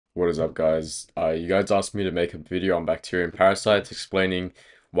What is up, guys? You guys asked me to make a video on bacteria and parasites, explaining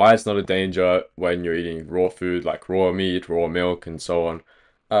why it's not a danger when you're eating raw food like raw meat, raw milk, and so on.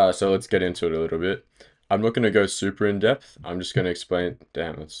 So let's get into it a little bit. I'm not going to go super in depth. I'm just going to explain.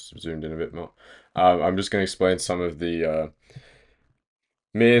 Damn, let's zoomed in a bit more. I'm just going to explain some of the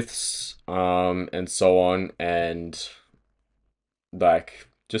myths, and so on, and like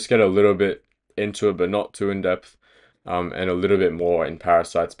just get a little bit into it, but not too in depth, and a little bit more in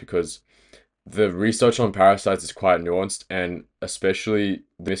parasites because the research on parasites is quite nuanced, and especially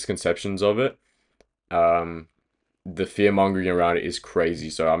the misconceptions of it, um, the fear mongering around it is crazy.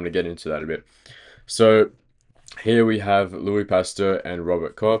 So I'm gonna get into that a bit. So here we have Louis Pasteur and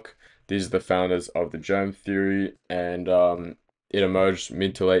Robert Koch. These are the founders of the germ theory, and it emerged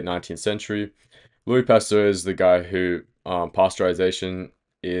mid to late 19th century. Louis Pasteur is the guy who pasteurization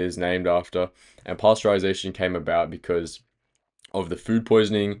is named after, and pasteurization came about because of the food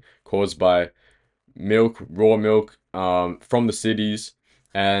poisoning caused by milk, raw milk, from the cities,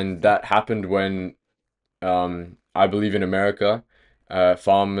 and that happened when, I believe in America,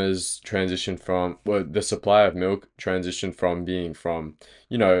 farmers transitioned from, well, the supply of milk transitioned from being from,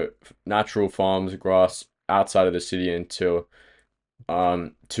 natural farms, grass outside of the city into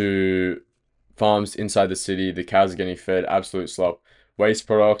to farms inside the city. The cows are getting fed absolute slop, waste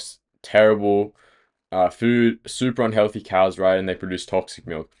products, terrible food, super unhealthy cows, right? And they produce toxic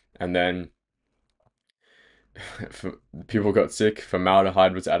milk, and then people got sick,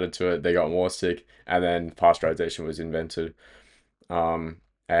 formaldehyde was added to it, they got more sick, and then pasteurization was invented.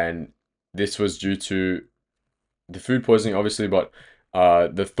 And this was due to the food poisoning, obviously, but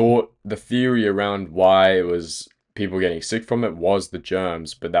the theory around why it was people getting sick from it was the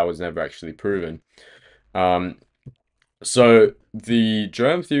germs, but that was never actually proven. Um, so the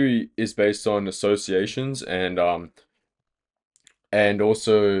germ theory is based on associations and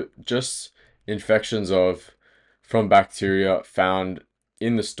also just infections of from bacteria found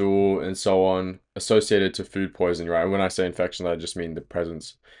in the stool and so on associated to food poisoning, right? When I say infection, I just mean the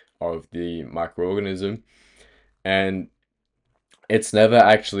presence of the microorganism, and it's never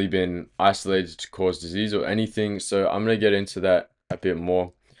actually been isolated to cause disease or anything. So I'm going to get into that a bit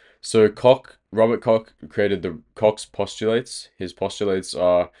more. So Robert Koch created the Koch's postulates. His postulates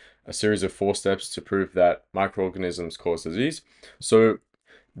are a series of 4 steps to prove that microorganisms cause disease. So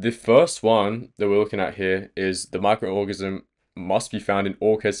the first one that we're looking at here is the microorganism must be found in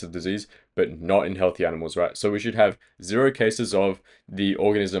all cases of disease, but not in healthy animals, right? So we should have 0 cases of the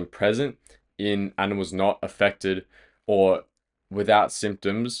organism present in animals not affected or without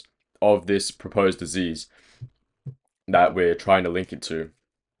symptoms of this proposed disease that we're trying to link it to.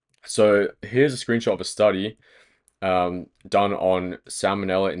 So here's a screenshot of a study done on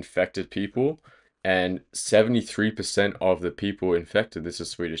salmonella infected people, and 73% of the people infected, this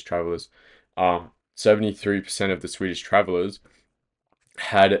is Swedish travelers, 73% of the Swedish travelers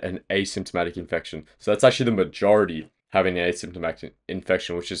had an asymptomatic infection. So that's actually the majority having an asymptomatic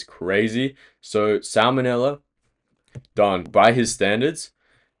infection, which is crazy. So salmonella, done by his standards,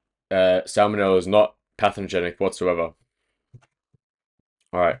 salmonella is not pathogenic whatsoever.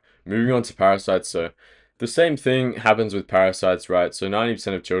 All right, moving on to parasites. So the same thing happens with parasites, right? So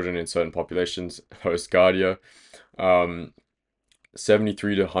 90% of children in certain populations host Giardia. Um,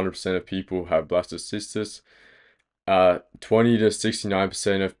 73 to 100% of people have blastocystis. 20 to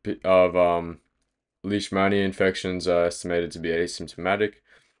 69% of Leishmania infections are estimated to be asymptomatic.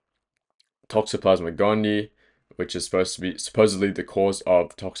 Toxoplasma gondii, which is supposed to be supposedly the cause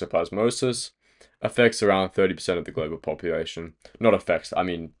of toxoplasmosis, affects around 30% of the global population. Not affects, I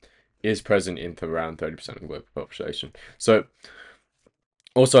mean, is present in around 30% of the global population. So,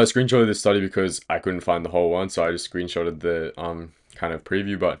 also, I screenshotted this study because I couldn't find the whole one, so I just screenshotted the kind of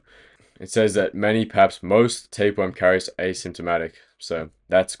preview. But it says that many, perhaps most, tapeworm carriers are asymptomatic. So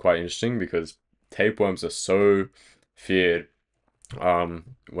that's quite interesting because tapeworms are so feared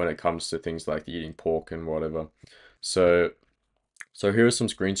when it comes to things like eating pork and whatever. So, so here are some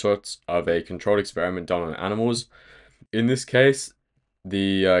screenshots of a controlled experiment done on animals. In this case,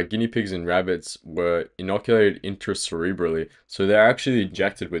 the guinea pigs and rabbits were inoculated intracerebrally. So they're actually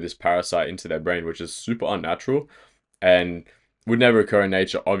injected with this parasite into their brain, which is super unnatural and would never occur in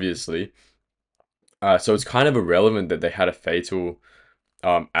nature, obviously. So it's kind of irrelevant that they had a fatal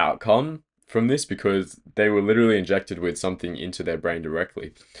outcome from this because they were literally injected with something into their brain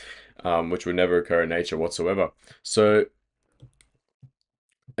directly, which would never occur in nature whatsoever. So,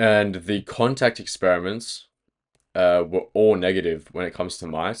 and the contact experiments were all negative when it comes to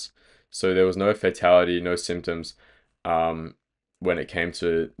mice. So there was no fatality, no symptoms when it came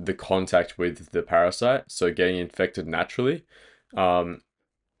to the contact with the parasite. So getting infected naturally. Um,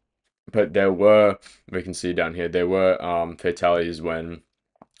 But there were, we can see down here, there were fatalities when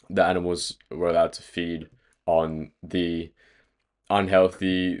the animals were allowed to feed on the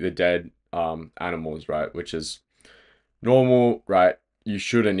unhealthy, the dead animals, right? Which is normal, right? You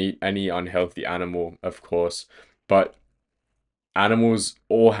shouldn't eat any unhealthy animal, of course, but animals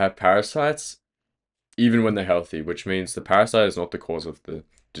all have parasites, even when they're healthy, which means the parasite is not the cause of the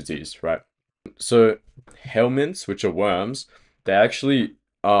disease, right? So helminths, which are worms, they actually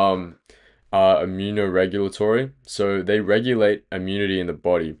are immunoregulatory, so they regulate immunity in the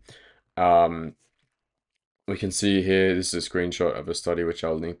body. Um, we can see here, this is a screenshot of a study which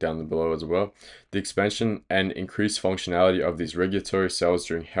I'll link down below as well. The expansion and increased functionality of these regulatory cells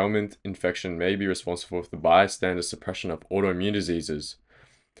during helminth infection may be responsible for the bystander suppression of autoimmune diseases.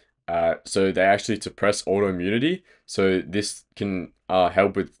 So they actually suppress autoimmunity. So this can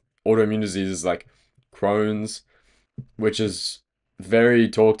help with autoimmune diseases like Crohn's, which is very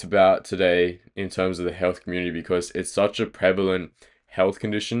talked about today in terms of the health community because it's such a prevalent health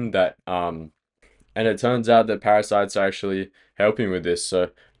condition that and it turns out that parasites are actually helping with this. So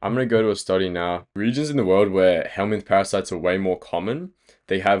I'm going to go to a study now. Regions in the world where helminth parasites are way more common,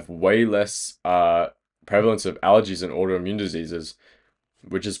 they have way less prevalence of allergies and autoimmune diseases,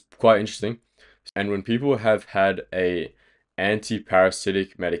 which is quite interesting. And when people have had a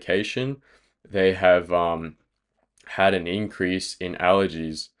anti-parasitic medication, they have had an increase in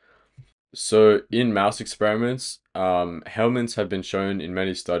allergies. So in mouse experiments, helminths have been shown in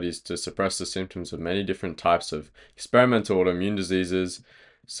many studies to suppress the symptoms of many different types of experimental autoimmune diseases,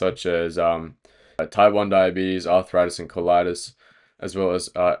 such as type 1 diabetes, arthritis, and colitis, as well as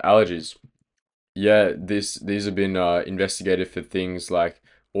allergies. Yeah, these have been investigated for things like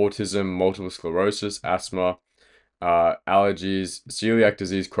autism, multiple sclerosis, asthma, allergies, celiac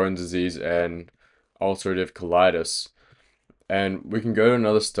disease, Crohn's disease, and ulcerative colitis. And we can go to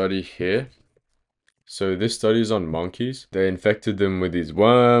another study here. So this study is on monkeys. They infected them with these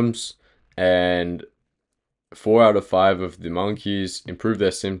worms, and 4 out of 5 of the monkeys improved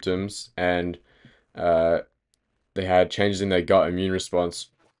their symptoms, and uh, they had changes in their gut immune response.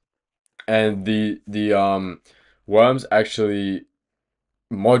 And the worms actually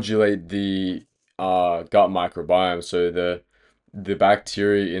modulate the gut microbiome. So the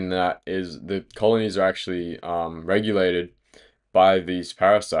bacteria in that is the colonies are actually regulated by these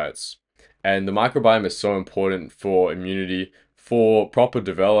parasites. And the microbiome is so important for immunity, for proper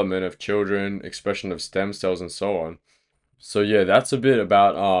development of children, expression of stem cells, and so on. So yeah, that's a bit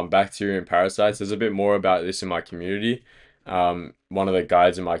about bacteria and parasites. There's a bit more about this in my community. One of the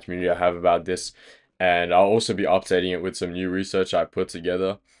guides in my community I have about this, and I'll also be updating it with some new research I put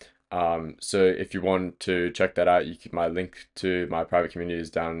together. So if you want to check that out, my link to my private community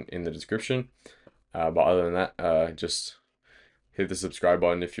is down in the description. But other than that, just hit the subscribe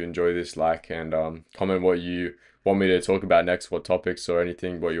button if you enjoy this, like, and comment what you want me to talk about next, what topics or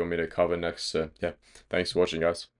anything, what you want me to cover next. So yeah, thanks for watching, guys.